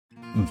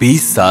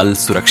20 साल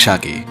सुरक्षा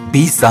के,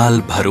 20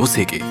 साल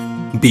भरोसे के,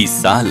 20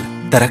 साल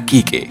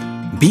तरक्की के,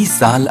 20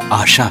 साल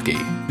आशा के,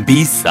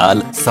 20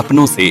 साल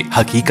सपनों से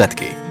हकीकत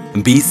के,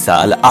 20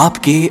 साल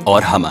आपके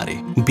और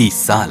हमारे, 20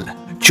 साल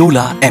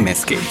Chola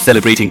MS के,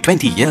 celebrating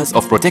 20 years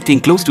of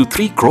protecting close to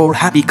 3 crore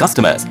happy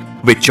customers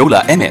with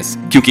Chola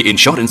MS, क्योंकि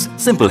इंश्योरेंस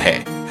सिंपल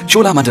है।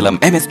 Cholamandalam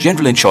MS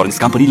General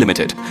Insurance Company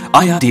Limited,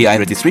 IRDAI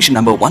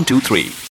registration number 123।